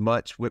with as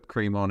much whipped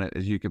cream on it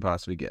as you could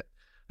possibly get.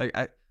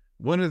 Like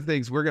one of the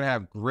things, we're going to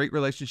have great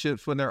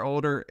relationships when they're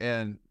older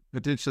and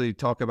potentially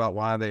talk about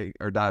why they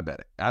are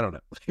diabetic. I don't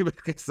know.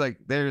 It's like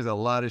there's a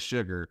lot of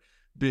sugar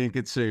being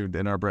consumed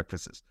in our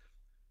breakfasts.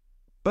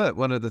 But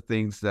one of the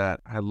things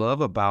that I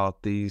love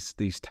about these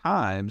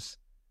times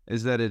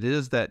is that it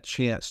is that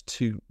chance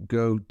to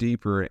go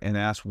deeper and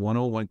ask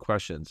one-on-one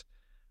questions.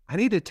 I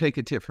need to take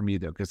a tip from you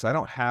though, because I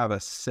don't have a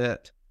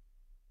set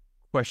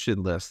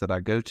question list that I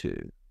go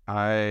to.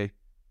 I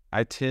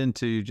tend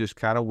to just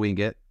kind of wing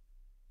it.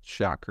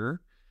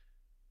 Shocker.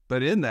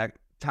 But in that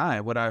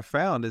time, what I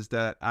found is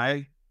that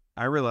I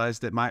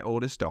realized that my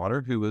oldest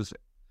daughter, who's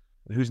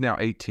now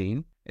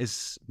 18,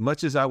 as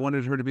much as I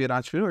wanted her to be an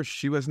entrepreneur,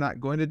 she was not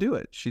going to do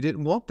it. She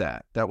didn't want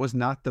that. That was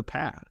not the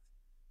path.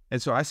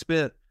 And so I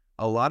spent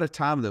a lot of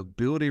time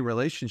building a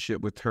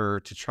relationship with her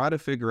to try to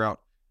figure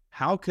out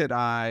how could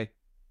I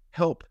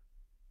help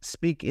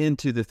speak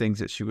into the things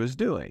that she was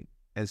doing.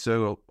 And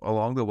so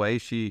along the way,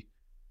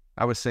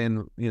 I was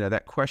saying,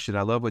 that question,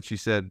 I love what you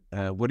said.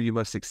 What are you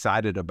most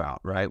excited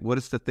about, right? What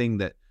is the thing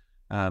that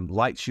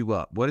lights you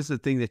up? What is the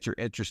thing that you're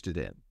interested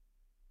in?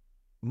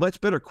 Much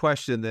better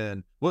question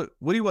than what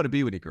do you want to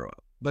be when you grow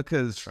up?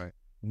 Because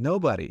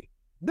nobody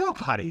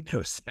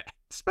knows that,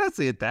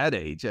 especially at that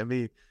age. I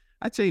mean,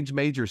 I changed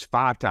majors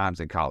 5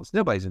 times in college.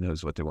 Nobody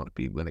knows what they want to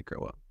be when they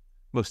grow up.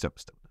 Most of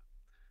us don't know.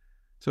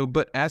 So,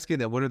 but asking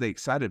them, what are they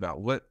excited about?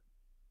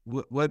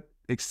 What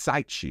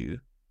excites you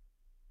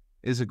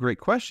is a great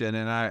question.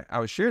 And I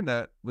was sharing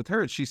that with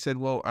her, and she said,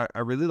 well, I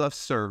really love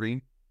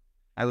serving.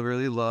 I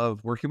really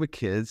love working with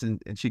kids.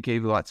 And she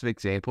gave lots of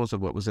examples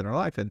of what was in her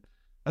life. And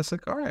I was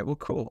like, all right, well,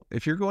 cool.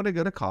 If you're going to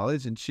go to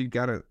college, and she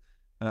got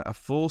a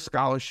full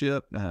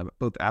scholarship,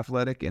 both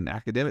athletic and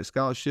academic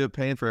scholarship,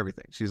 paying for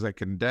everything. She's like,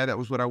 and Dad, that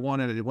was what I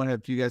wanted. I didn't want to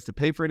have you guys to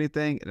pay for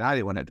anything, and I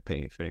didn't want to have to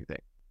pay for anything.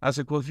 I was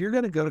like, well, if you're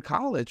going to go to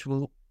college,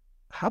 well,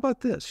 how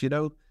about this?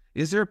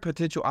 Is there a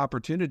potential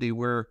opportunity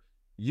where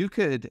you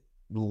could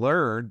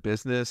learn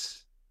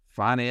business,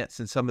 finance,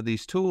 and some of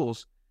these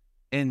tools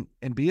and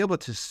be able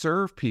to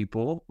serve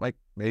people, like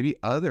maybe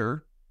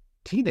other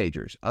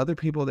teenagers, other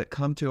people that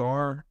come to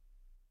our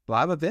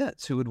live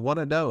events who would want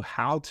to know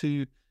how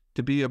to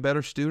be a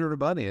better student of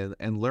money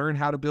and learn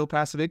how to build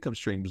passive income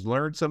streams,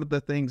 learn some of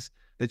the things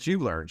that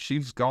you've learned.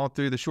 She's gone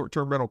through the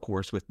short-term rental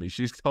course with me.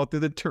 She's gone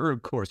through the term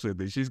course with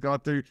me. She's gone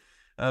through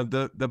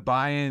the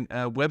buying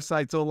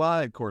websites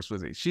online course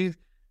with me. She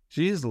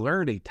has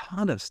learned a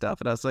ton of stuff.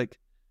 And I was like,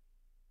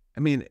 I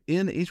mean,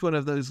 in each one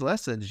of those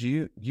lessons,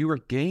 you are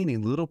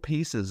gaining little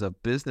pieces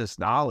of business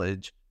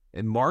knowledge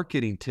and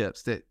marketing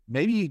tips that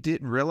maybe you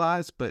didn't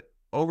realize, but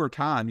over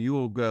time you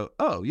will go,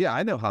 oh yeah,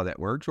 I know how that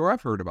works, or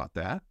I've heard about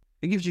that.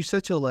 It gives you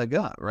such a leg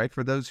up, right?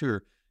 For those who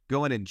are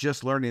going and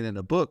just learning in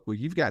a book, well,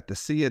 you've got to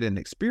see it and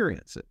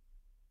experience it.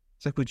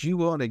 It's like, would you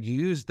want to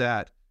use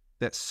that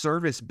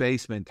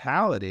service-based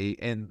mentality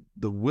and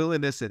the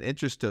willingness and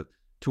interest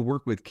to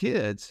work with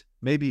kids,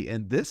 maybe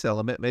in this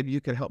element, maybe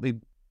you could help me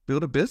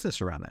build a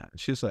business around that. And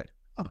she was like,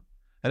 oh,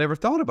 I never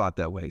thought about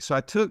that way. So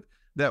I took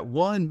that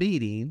one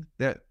meeting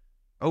that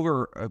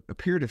over a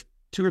period of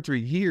 2 or 3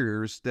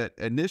 years, that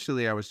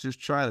initially I was just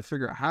trying to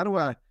figure out how do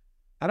I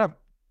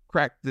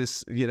crack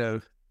this,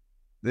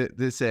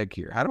 this egg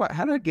here? How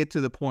do I get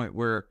to the point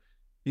where,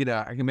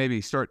 I can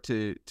maybe start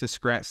to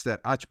scratch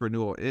that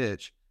entrepreneurial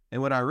itch?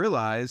 And what I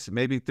realized,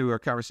 maybe through our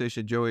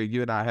conversation, Joey,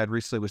 you and I had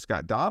recently with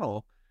Scott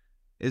Donnell,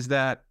 is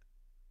that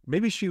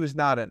maybe she was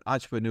not an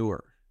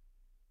entrepreneur,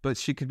 but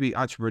she could be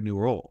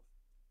entrepreneurial.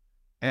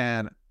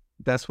 And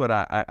that's what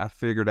I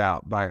figured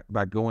out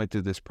by going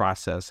through this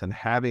process and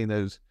having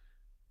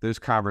those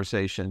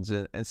conversations.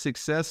 And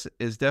success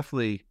is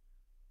definitely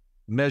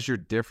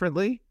measured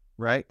differently,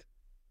 right?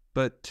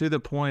 But to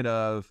the point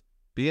of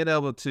being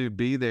able to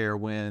be there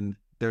when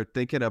they're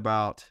thinking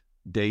about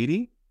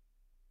dating,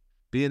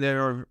 being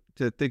there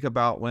to think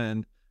about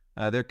when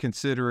they're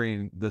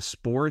considering the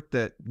sport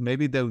that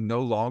maybe they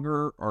no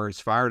longer are as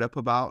fired up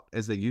about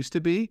as they used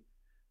to be,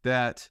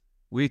 that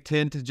we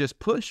tend to just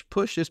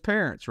push as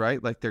parents,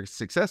 right? Like they're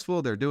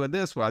successful, they're doing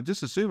this. Well, I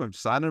just assume I'm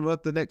signing them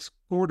up the next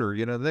quarter,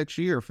 the next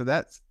year for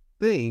that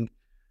thing.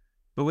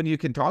 But when you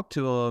can talk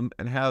to them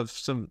and have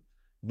some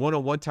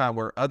one-on-one time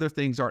where other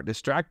things aren't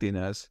distracting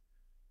us,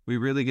 we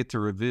really get to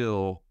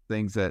reveal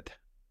things that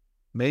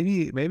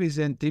maybe is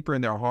deeper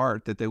in their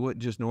heart that they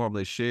wouldn't just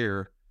normally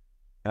share.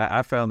 And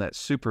I found that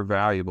super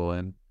valuable.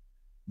 And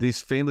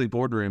these family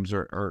boardrooms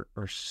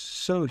are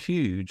so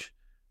huge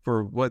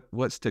for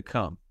what's to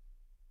come.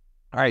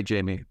 All right,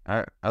 Jamie,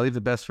 I leave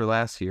the best for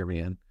last here,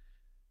 man.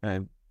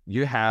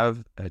 You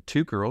have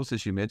 2 girls,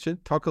 as you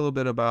mentioned. Talk a little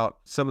bit about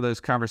some of those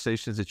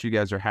conversations that you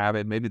guys are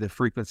having, maybe the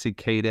frequency,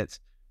 cadence,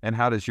 and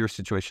how does your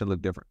situation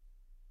look different?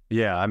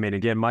 Yeah, I mean,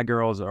 again, my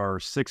girls are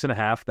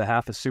 6.5. The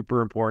half is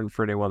super important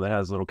for anyone that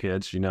has little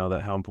kids. You know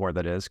that how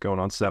important that is, going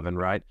on 7,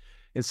 right?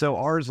 And so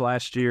ours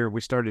last year,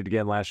 we started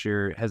again last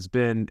year, it's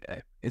been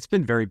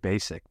very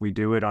basic. We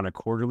do it on a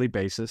quarterly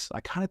basis.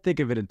 I kind of think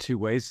of it in 2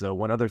 ways, though.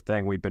 One other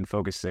thing we've been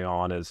focusing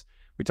on is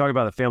we talk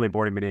about the family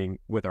board meeting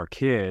with our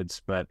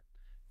kids, but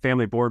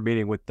family board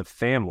meeting with the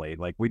family.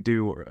 Like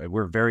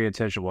we're very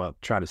intentional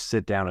about trying to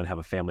sit down and have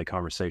a family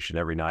conversation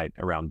every night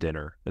around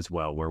dinner as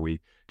well, where we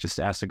just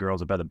ask the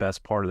girls about the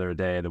best part of their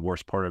day, the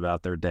worst part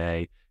about their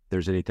day, if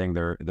there's anything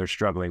they're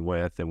struggling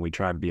with, and we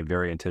try and be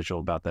very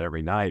intentional about that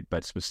every night.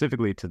 But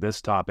specifically to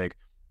this topic,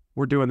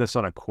 we're doing this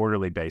on a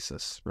quarterly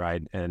basis,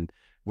 right? And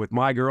with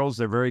my girls,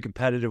 they're very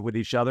competitive with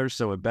each other,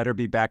 so it better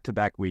be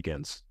back-to-back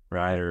weekends,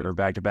 right? Or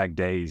back-to-back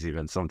days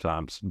even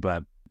sometimes,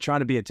 but trying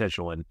to be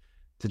intentional. And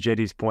to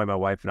JD's point, my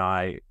wife and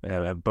I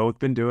have both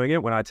been doing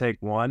it. When I take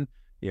one,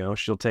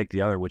 she'll take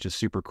the other, which is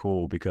super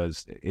cool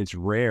because it's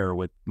rare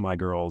with my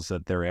girls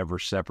that they're ever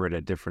separate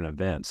at different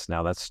events.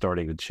 Now that's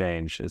starting to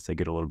change as they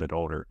get a little bit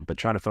older, but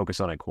trying to focus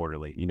on it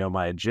quarterly.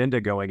 My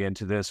agenda going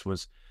into this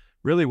was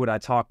really what I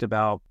talked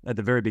about at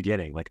the very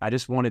beginning. Like I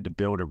just wanted to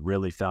build a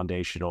really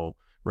foundational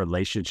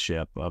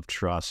relationship of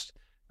trust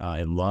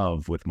and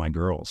love with my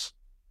girls.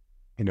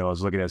 I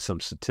was looking at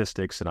some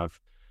statistics, and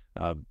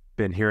I've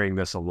been hearing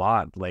this a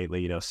lot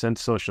lately.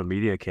 Since social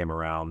media came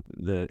around,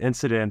 the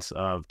incidence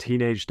of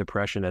teenage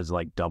depression has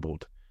like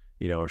doubled,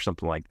 or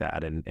something like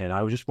that. And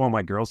I just want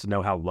my girls to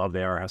know how loved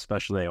they are, how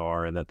special they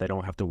are, and that they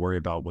don't have to worry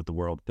about what the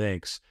world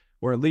thinks,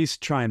 or at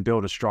least try and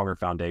build a stronger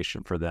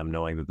foundation for them,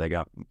 knowing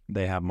that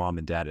they have mom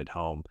and dad at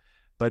home.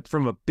 But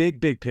from a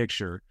big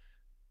picture,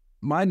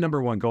 my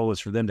number one goal is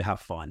for them to have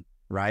fun,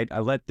 right? I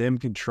let them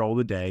control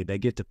the day. They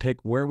get to pick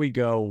where we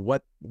go,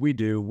 what we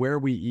do, where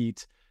we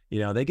eat.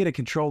 They get to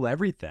control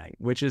everything,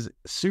 which is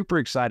super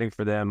exciting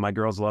for them. My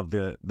girls love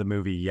the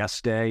movie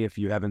Yes Day. If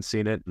you haven't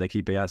seen it, they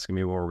keep asking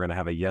me when we're going to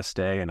have a yes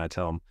day. And I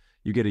tell them,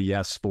 you get a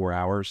yes 4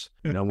 hours,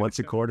 once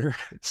a quarter.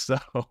 So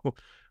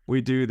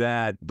we do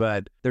that.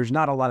 But there's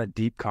not a lot of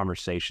deep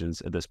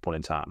conversations at this point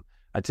in time.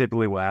 I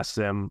typically will ask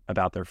them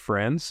about their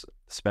friends,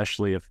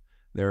 especially if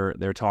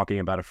they're talking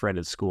about a friend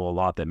at school a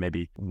lot that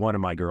maybe one of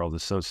my girls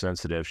is so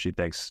sensitive. She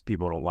thinks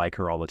people don't like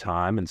her all the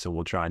time. And so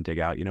we'll try and dig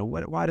out,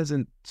 why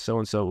doesn't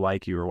so-and-so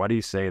like you? Or why do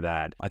you say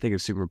that? I think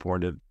it's super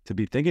important to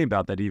be thinking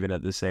about that even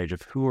at this age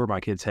of who are my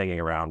kids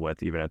hanging around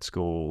with, even at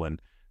school and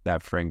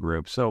that friend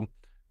group. So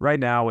right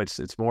now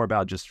it's more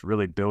about just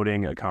really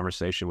building a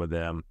conversation with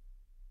them,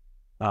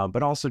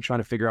 but also trying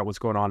to figure out what's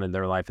going on in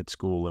their life at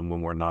school and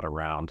when we're not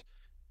around.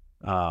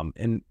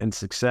 And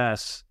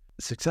success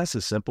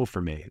is simple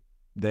for me.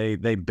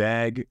 They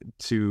beg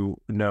to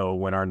know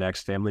when our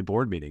next family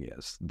board meeting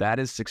is. That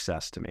is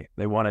success to me.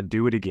 They want to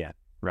do it again,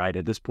 right?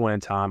 At this point in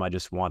time, I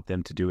just want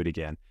them to do it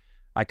again.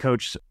 I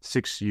coach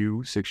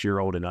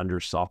 6-year-old and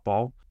under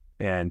softball.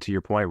 And to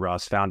your point,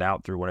 Russ, found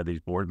out through one of these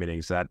board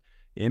meetings that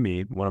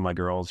Emmy, one of my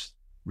girls,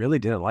 really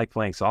didn't like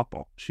playing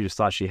softball. She just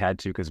thought she had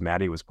to because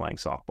Maddie was playing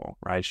softball,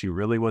 right? She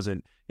really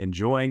wasn't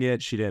enjoying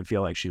it. She didn't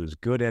feel like she was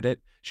good at it.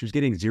 She was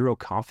getting zero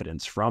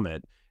confidence from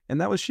it. And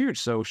that was huge.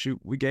 So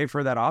we gave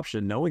her that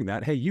option, knowing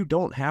that, hey, you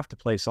don't have to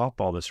play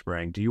softball this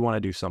spring. Do you want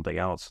to do something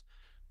else?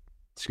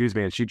 Excuse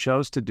me. And she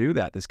chose to do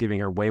that. That's giving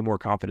her way more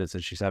confidence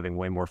and she's having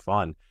way more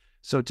fun.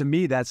 So to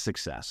me, that's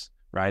success,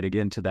 right?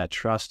 Again, to that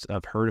trust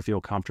of her to feel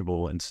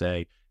comfortable and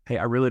say, hey,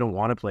 I really don't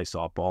want to play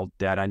softball.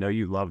 Dad, I know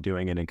you love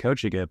doing it and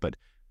coaching it, but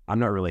I'm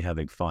not really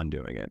having fun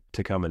doing it,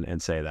 to come in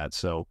and say that.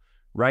 So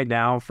right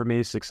now for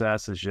me,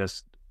 success is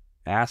just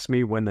ask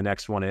me when the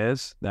next one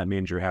is. That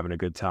means you're having a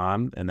good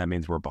time and that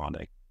means we're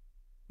bonding.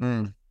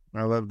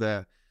 I love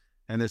that.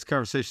 And this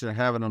conversation they're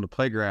having on the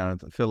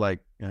playground, I feel like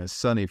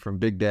Sonny from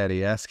Big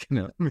Daddy asking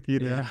them.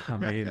 Yeah, I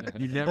mean,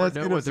 you never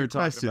know what they're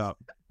talking about.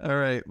 All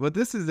right. Well,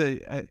 this is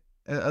a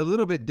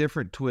little bit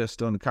different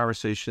twist on the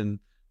conversation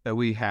that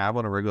we have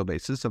on a regular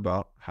basis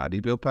about how do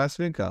you build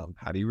passive income?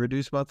 How do you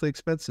reduce monthly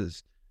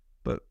expenses?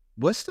 But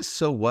what's the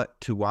so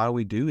what to why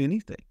we do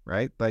anything,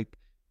 right? Like,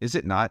 is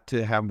it not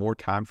to have more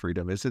time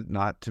freedom? Is it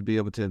not to be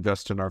able to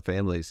invest in our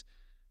families?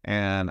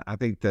 And I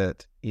think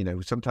that,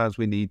 sometimes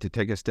we need to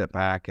take a step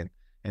back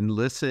and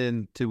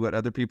listen to what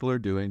other people are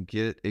doing,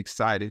 get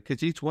excited,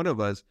 because each one of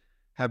us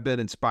have been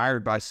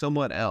inspired by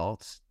someone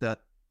else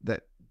that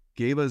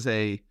gave us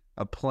a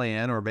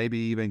plan or maybe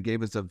even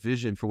gave us a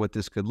vision for what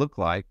this could look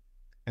like.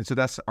 And so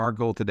that's our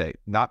goal today.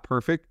 Not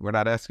perfect. We're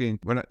not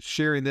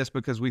sharing this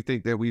because we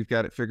think that we've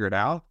got it figured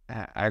out.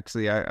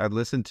 Actually, I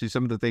listened to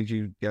some of the things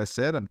you guys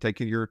said. I'm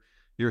taking your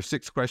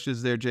 6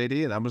 questions there,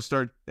 JD, and I'm going to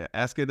start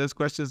asking those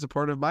questions as a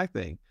part of my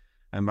thing.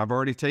 I've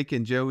already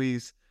taken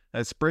Joey's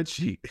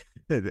spreadsheet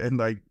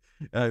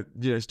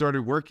and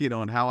started working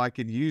on how I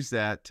could use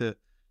that to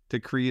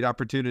create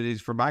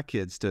opportunities for my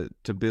kids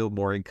to build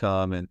more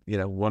income. And,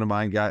 one of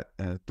mine got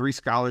 3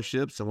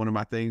 scholarships. And one of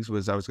my things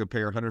was I was going to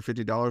pay her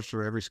 $150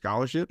 for every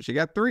scholarship. She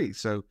got 3.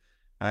 So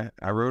I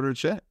wrote her a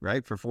check,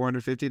 right, for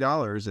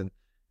 $450.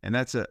 And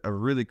that's a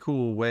really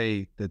cool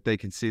way that they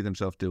can see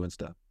themselves doing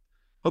stuff.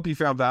 Hope you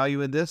found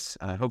value in this.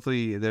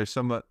 Hopefully there's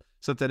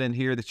something in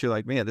here that you're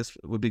like, man, this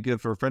would be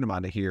good for a friend of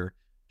mine to hear.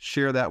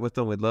 Share that with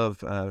them. We'd love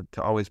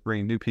to always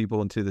bring new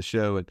people into the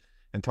show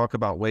and talk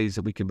about ways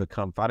that we can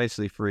become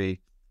financially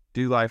free,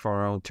 do life on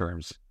our own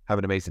terms. Have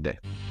an amazing day.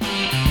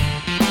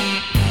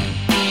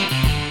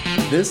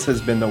 This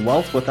has been the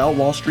Wealth Without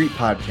Wall Street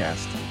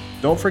podcast.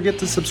 Don't forget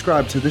to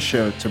subscribe to the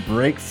show to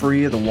break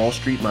free of the Wall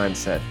Street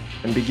mindset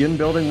and begin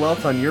building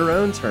wealth on your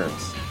own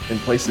terms in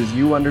places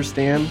you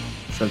understand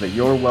so that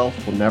your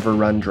wealth will never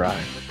run dry.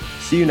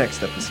 See you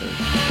next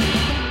episode.